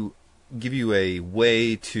give you a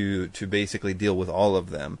way to basically deal with all of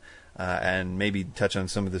them, and maybe touch on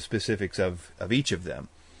some of the specifics of each of them.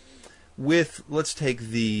 Let's take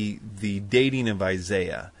the dating of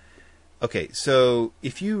Isaiah. Okay, so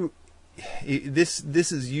this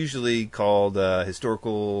is usually called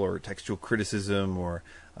historical or textual criticism, or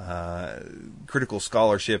critical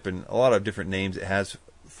scholarship, and a lot of different names it has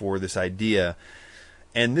for this idea.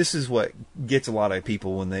 And this is what gets a lot of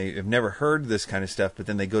people when they have never heard this kind of stuff, but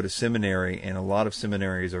then they go to seminary, and a lot of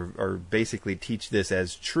seminaries are basically teach this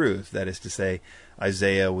as truth. That is to say,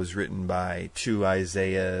 Isaiah was written by two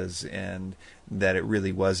Isaiahs, and that it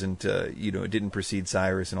really wasn't, it didn't precede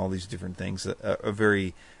Cyrus and all these different things, a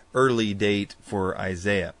very early date for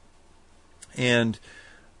Isaiah. And,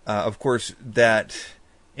 of course, that,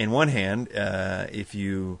 in one hand, if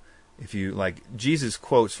you like, Jesus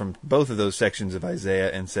quotes from both of those sections of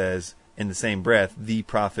Isaiah and says in the same breath, the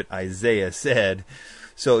prophet Isaiah said.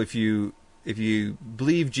 So if you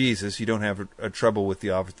believe Jesus, you don't have a trouble with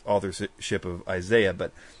the authorship of Isaiah.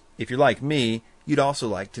 But if you're like me, you'd also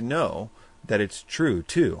like to know that it's true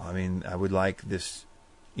too. I mean, I would like this,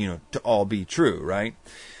 to all be true, right?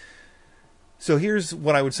 So here's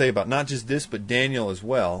what I would say about not just this, but Daniel as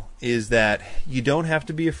well, is that you don't have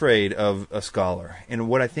to be afraid of a scholar. And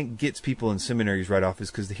what I think gets people in seminaries right off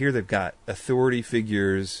is because here they've got authority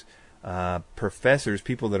figures, professors,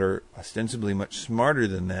 people that are ostensibly much smarter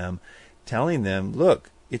than them, telling them,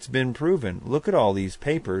 look, it's been proven. Look at all these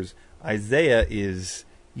papers. Isaiah is,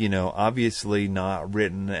 obviously not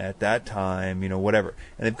written at that time, whatever.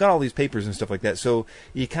 And they've got all these papers and stuff like that. So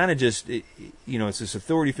you kind of just, it's this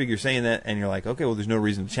authority figure saying that, and you're like, okay, well, there's no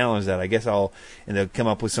reason to challenge that. I guess and they'll come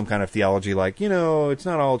up with some kind of theology like, it's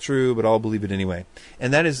not all true, but I'll believe it anyway.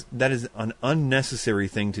 And that is an unnecessary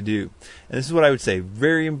thing to do. And this is what I would say,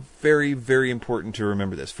 very, very, very important to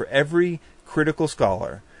remember this. For every critical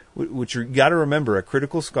scholar, which you got to remember, a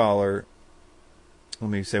critical scholar, let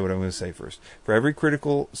me say what I'm going to say first. For every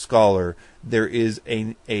critical scholar, there is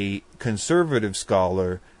a conservative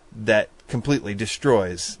scholar that completely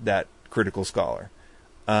destroys that critical scholar.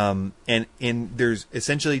 And there's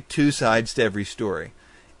essentially two sides to every story.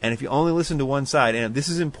 And if you only listen to one side, and this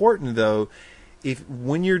is important though,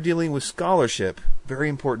 when you're dealing with scholarship, very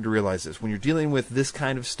important to realize this. When you're dealing with this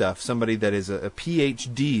kind of stuff, somebody that is a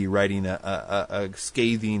PhD writing a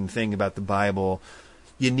scathing thing about the Bible,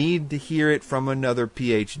 you need to hear it from another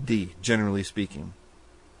PhD, generally speaking.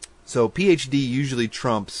 So PhD usually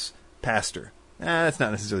trumps pastor. That's not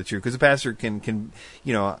necessarily true, because a pastor can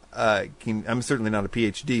I'm certainly not a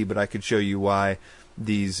PhD, but I could show you why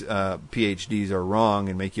these PhDs are wrong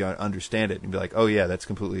and make you understand it and be like, oh yeah, that's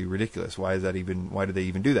completely ridiculous. Why did they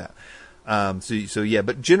even do that? So yeah,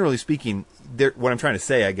 but generally speaking, what I'm trying to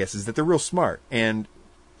say, I guess, is that they're real smart. And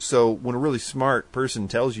so when a really smart person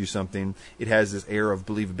tells you something, it has this air of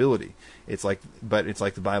believability. It's like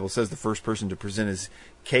the Bible says, the first person to present his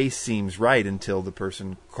case seems right until the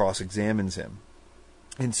person cross-examines him.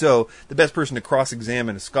 And so the best person to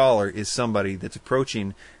cross-examine a scholar is somebody that's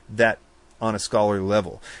approaching that on a scholarly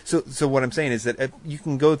level. So what I'm saying is that you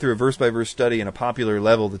can go through a verse-by-verse study in a popular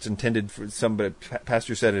level that's intended for somebody,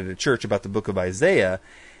 pastor said at a church about the book of Isaiah,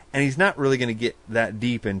 and he's not really going to get that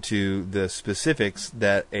deep into the specifics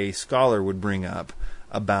that a scholar would bring up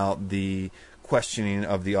about the questioning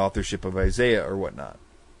of the authorship of Isaiah or whatnot.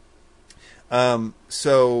 But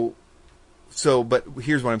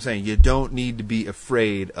here's what I'm saying. You don't need to be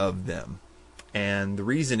afraid of them. And the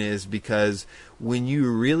reason is because when you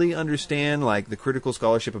really understand, like, the critical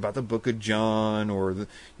scholarship about the book of John, or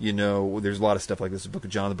there's a lot of stuff like this, the book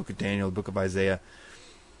of John, the book of Daniel, the book of Isaiah,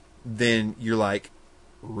 then you're like,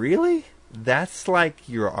 really? That's like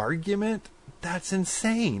your argument? That's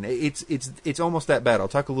insane. It's almost that bad. I'll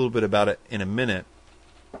talk a little bit about it in a minute.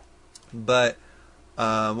 But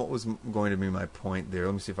what was going to be my point there?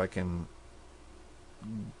 Let me see if I can.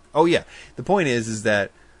 Oh yeah, the point is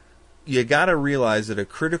that you got to realize that a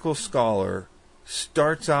critical scholar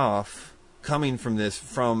starts off coming from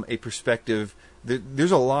a perspective.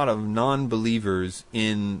 There's a lot of non-believers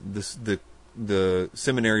in the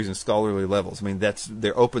seminaries and scholarly levels. I mean,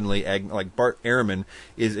 they're openly like Bart Ehrman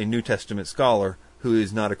is a New Testament scholar who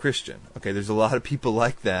is not a Christian. Okay, there's a lot of people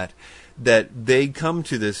like that they come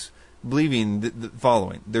to this believing the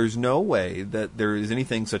following: there's no way that there is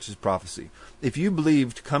anything such as prophecy. If you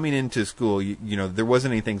believed coming into school, there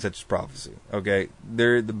wasn't anything such as prophecy, okay?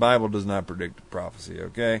 The Bible does not predict prophecy,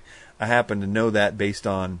 okay? I happen to know that based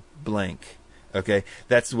on blank, okay?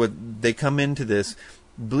 That's what they come into this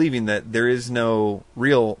believing, that there is no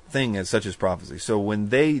real thing as such as prophecy. So when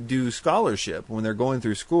they do scholarship, when they're going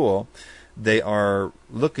through school, they are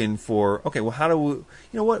looking for, okay, well, how do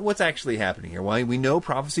we, what's actually happening here? Well, we know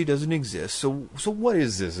prophecy doesn't exist. So what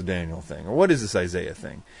is this Daniel thing, or what is this Isaiah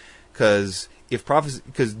thing? Because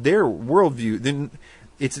their worldview, then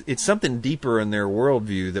it's something deeper in their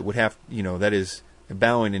worldview that would have, that is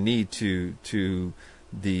bowing a knee to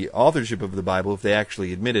the authorship of the Bible. If they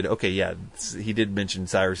actually admitted, okay, yeah, he did mention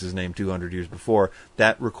Cyrus's name 200 years before,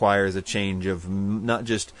 that requires a change of not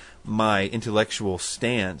just my intellectual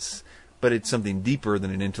stance, but it's something deeper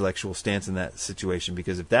than an intellectual stance in that situation.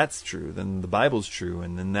 Because if that's true, then the Bible's true,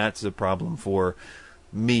 and then that's a problem for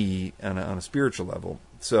me on a spiritual level.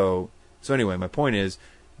 So anyway, my point is,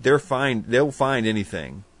 they'll find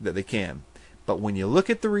anything that they can. But when you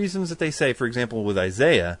look at the reasons that they say, for example, with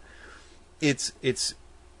Isaiah, it's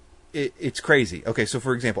crazy. Okay, so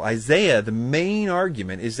for example, Isaiah, the main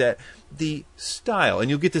argument is that the style, and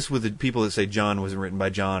you'll get this with the people that say John wasn't written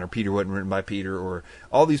by John, or Peter wasn't written by Peter, or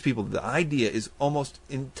all these people. The idea is almost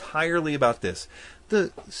entirely about this.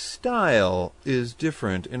 The style is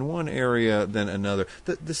different in one area than another.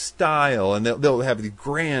 The style, and they'll have these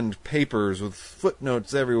grand papers with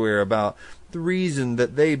footnotes everywhere about the reason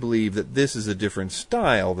that they believe that this is a different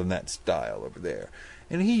style than that style over there.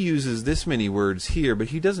 And he uses this many words here, but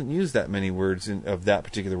he doesn't use that many words of that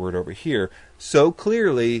particular word over here. So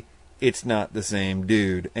clearly, it's not the same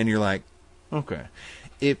dude. And you're like, okay.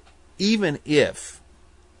 Even if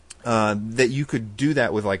that you could do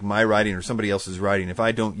that with like my writing or somebody else's writing, if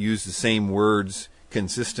I don't use the same words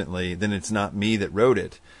consistently, then it's not me that wrote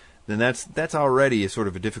it. Then that's already a sort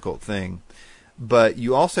of a difficult thing. But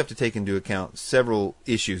you also have to take into account several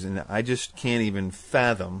issues, and I just can't even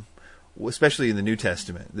fathom, especially in the New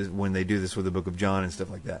Testament, when they do this with the book of John and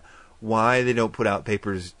stuff like that, why they don't put out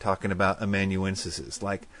papers talking about amanuenses.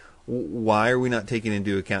 Like, why are we not taking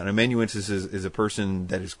into account? An amanuensis is a person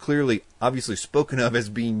that is clearly, obviously spoken of as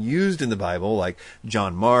being used in the Bible, like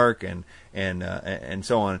John Mark and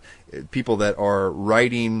so on. People that are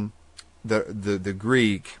writing the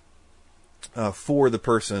Greek for the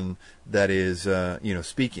person that is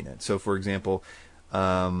speaking it. So, for example,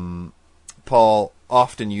 Paul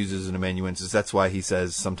often uses an amanuensis. That's why he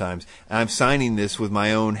says sometimes, I'm signing this with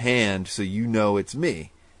my own hand so you know it's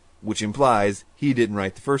me, which implies he didn't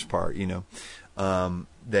write the first part,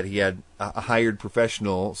 that he had a hired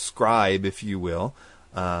professional scribe, if you will.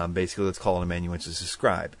 Basically, let's call an amanuensis a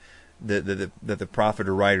scribe. That the prophet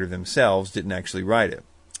or writer themselves didn't actually write it.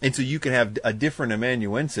 And so you can have a different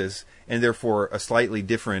amanuensis and therefore a slightly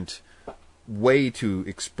different way to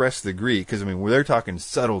express the Greek. Because, where they're talking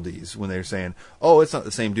subtleties when they're saying, oh, it's not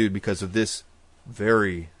the same dude because of this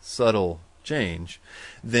very subtle change,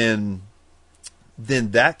 then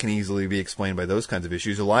that can easily be explained by those kinds of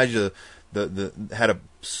issues. Elijah had a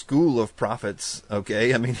school of prophets,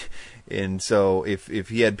 okay? And so if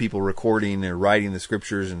he had people recording or writing the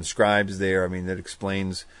scriptures and scribes there, that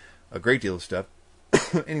explains a great deal of stuff.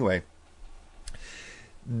 Anyway,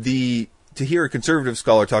 to hear a conservative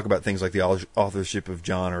scholar talk about things like the authorship of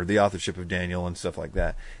John or the authorship of Daniel and stuff like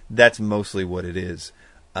that, that's mostly what it is.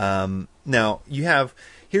 Now,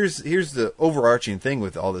 here's the overarching thing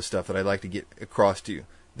with all this stuff that I'd like to get across to you.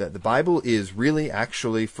 That the Bible is really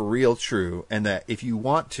actually for real true, and that if you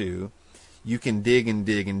want to, you can dig and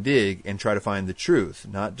dig and dig and try to find the truth,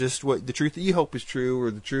 not just the truth that you hope is true or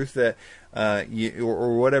the truth that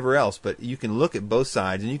or whatever else, but you can look at both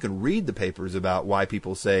sides and you can read the papers about why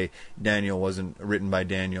people say Daniel wasn't written by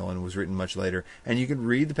Daniel and was written much later, and you can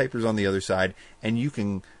read the papers on the other side, and you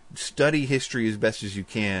can study history as best as you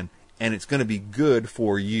can, and it's going to be good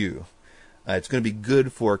for you. It's going to be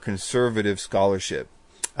good for conservative scholarship.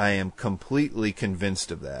 I am completely convinced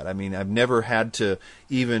of that. I've never had to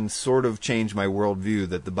even sort of change my worldview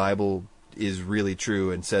that the Bible is really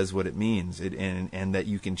true and says what it means, and that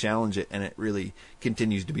you can challenge it, and it really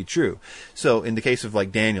continues to be true. So in the case of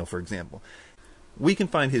like Daniel, for example, we can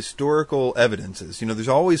find historical evidences. There's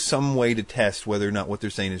always some way to test whether or not what they're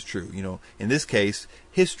saying is true. In this case,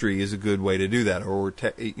 history is a good way to do that. Or,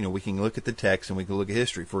 we can look at the text and we can look at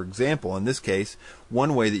history. For example, in this case,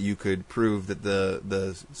 one way that you could prove that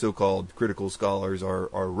the so-called critical scholars are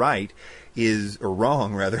right is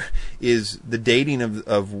the dating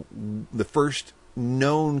of the first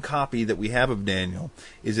known copy that we have of Daniel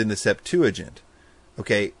is in the Septuagint.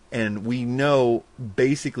 Okay, and we know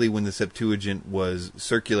basically when the Septuagint was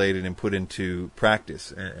circulated and put into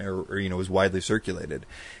practice, or was widely circulated.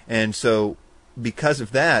 And so because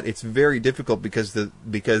of that, it's very difficult because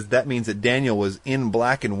that means that Daniel was in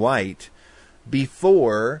black and white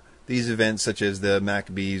before these events such as the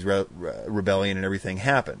Maccabees rebellion and everything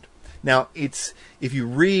happened. Now, if you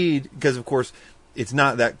read, because of course it's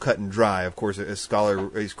not that cut and dry. Of course,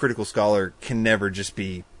 a critical scholar can never just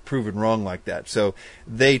be proven wrong like that. So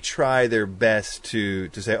they try their best to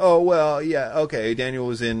say, oh, well, yeah, okay, Daniel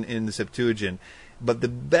was in the Septuagint. But the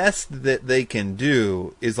best that they can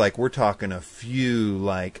do is we're talking a few,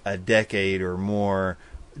 a decade or more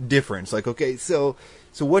difference. Okay, so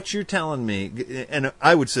what you're telling me, and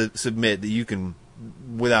I would submit that you can,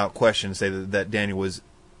 without question, say that Daniel was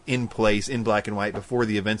in place in black and white before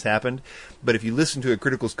the events happened. But if you listen to a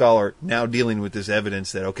critical scholar now dealing with this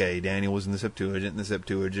evidence that, okay, Daniel was in the Septuagint, and the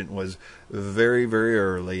Septuagint was very, very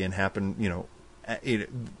early and happened,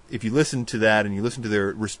 if you listen to that and you listen to their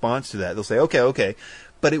response to that, they'll say, okay,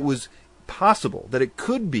 but it was possible that it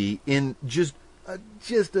could be in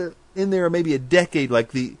in there maybe a decade,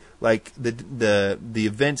 the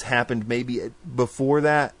events happened maybe before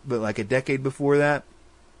that, but a decade before that.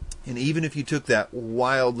 And even if you took that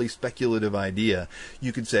wildly speculative idea,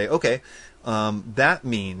 you could say, okay, that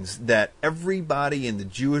means that everybody in the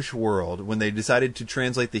Jewish world, when they decided to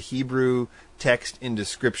translate the Hebrew text into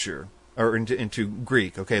Scripture, or into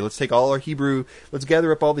Greek, okay, let's take all our Hebrew, let's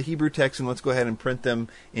gather up all the Hebrew texts and let's go ahead and print them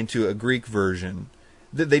into a Greek version.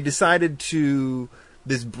 That they decided to,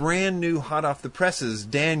 this brand new hot off the presses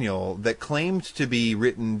Daniel that claimed to be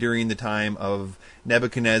written during the time of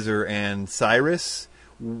Nebuchadnezzar and Cyrus,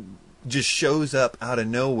 just shows up out of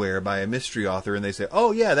nowhere by a mystery author, and they say,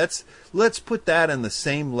 oh yeah, let's put that on the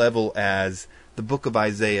same level as the book of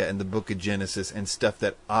Isaiah and the book of Genesis and stuff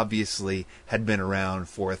that obviously had been around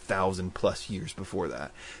for 1,000+ years before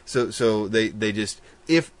that. So they just,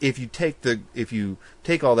 if you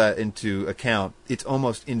take all that into account, it's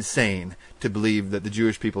almost insane to believe that the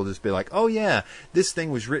Jewish people just be like, oh yeah, this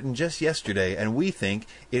thing was written just yesterday and we think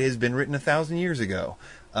it has been written 1,000 years ago.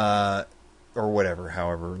 Or whatever,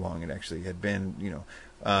 however long it actually had been,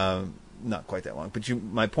 not quite that long. But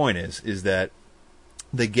my point is that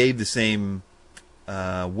they gave the same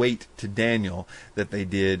weight to Daniel that they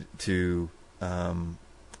did to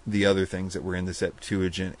the other things that were in the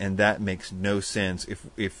Septuagint, and that makes no sense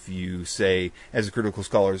if you say, as critical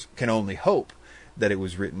scholars can only hope, that it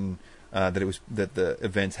was written that the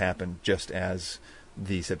events happened just as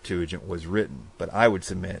the Septuagint was written. But I would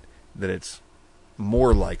submit that it's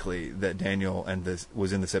more likely that Daniel and this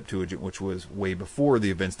was in the Septuagint, which was way before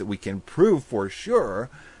the events that we can prove for sure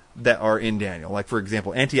that are in Daniel. Like, for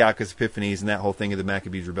example, Antiochus Epiphanes and that whole thing of the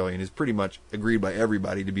Maccabees rebellion is pretty much agreed by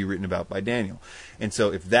everybody to be written about by Daniel. And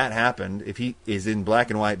so if that happened, if he is in black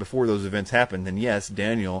and white before those events happened, then yes,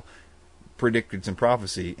 Daniel predicted some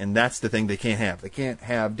prophecy, and that's the thing they can't have. They can't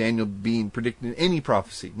have Daniel being predicting any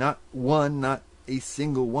prophecy. Not one, not a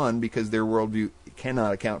single one, because their worldview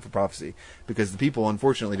cannot account for prophecy. Because the people,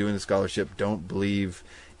 unfortunately, doing the scholarship don't believe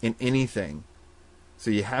in anything. So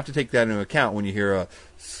you have to take that into account when you hear a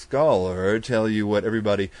scholar tell you what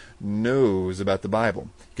everybody knows about the Bible.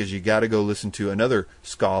 Because you got to go listen to another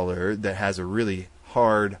scholar that has a really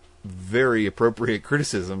hard, very appropriate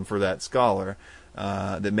criticism for that scholar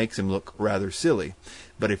that makes him look rather silly.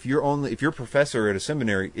 But if your professor at a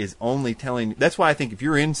seminary is only telling, that's why I think if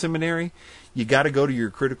you're in seminary, you got to go to your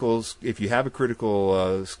criticals. If you have a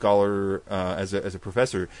critical scholar as a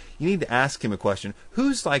professor, you need to ask him a question: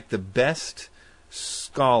 who's like the best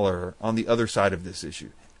scholar on the other side of this issue?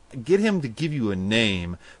 Get him to give you a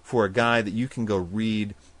name for a guy that you can go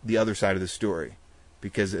read the other side of the story,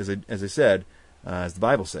 because as I said, as the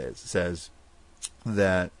Bible says, it says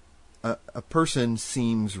that a person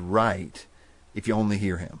seems right if you only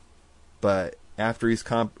hear him, but after he's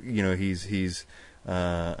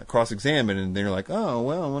cross-examined, and they're like, oh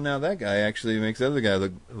well, now that guy actually makes the other guy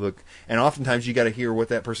look. And oftentimes you got to hear what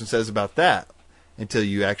that person says about that until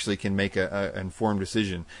you actually can make an informed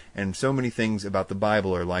decision. And so many things about the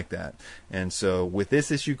Bible are like that. And so with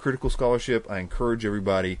this issue, critical scholarship, I encourage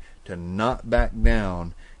everybody to not back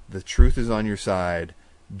down. The truth is on your side.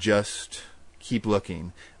 Just keep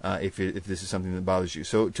looking if this is something that bothers you.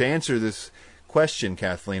 So to answer this question,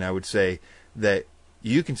 Kathleen, I would say that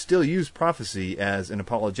you can still use prophecy as an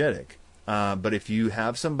apologetic. But if you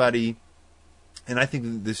have somebody, and I think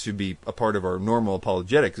that this should be a part of our normal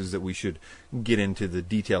apologetics, is that we should get into the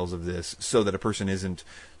details of this so that a person isn't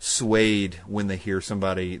swayed when they hear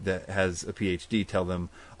somebody that has a PhD tell them,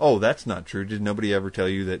 oh, that's not true. Did nobody ever tell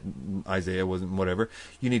you that Isaiah wasn't whatever?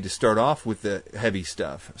 You need to start off with the heavy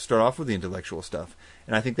stuff. Start off with the intellectual stuff.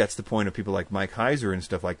 And I think that's the point of people like Mike Heiser and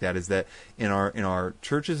stuff like that, is that in our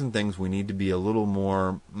churches and things, we need to be a little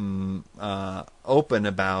more open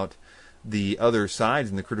about the other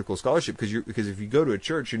sides in the critical scholarship, because if you go to a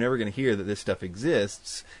church, you're never going to hear that this stuff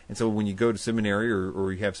exists. And so when you go to seminary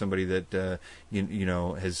or you have somebody that you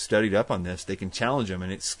know has studied up on this, they can challenge them,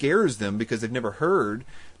 and it scares them because they've never heard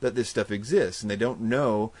that this stuff exists, and they don't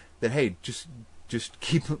know that, hey, just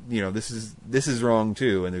keep, this is wrong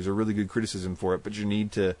too, and there's a really good criticism for it, but you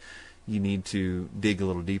need to dig a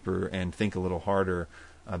little deeper and think a little harder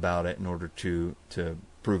about it in order to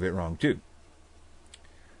prove it wrong too.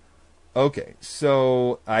 Okay,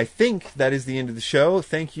 so I think that is the end of the show.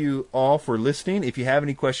 Thank you all for listening. If you have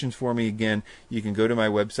any questions for me, again, you can go to my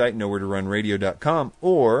website, nowheretorunradio.com,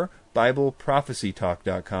 or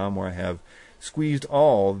BibleProphecyTalk.com, where I have squeezed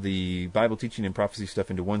all the Bible teaching and prophecy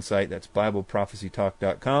stuff into one site. That's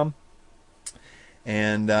BibleProphecyTalk.com.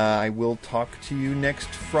 And I will talk to you next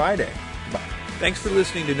Friday. Bye. Thanks for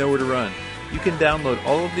listening to Nowhere to Run. You can download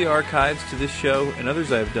all of the archives to this show and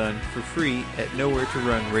others I've done for free at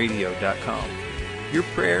nowheretorunradio.com. Your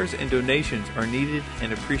prayers and donations are needed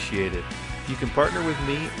and appreciated. You can partner with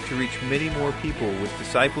me to reach many more people with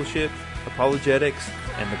discipleship, apologetics,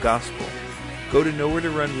 and the gospel. Go to Nowhere to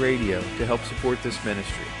Run Radio to help support this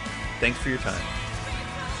ministry. Thanks for your time.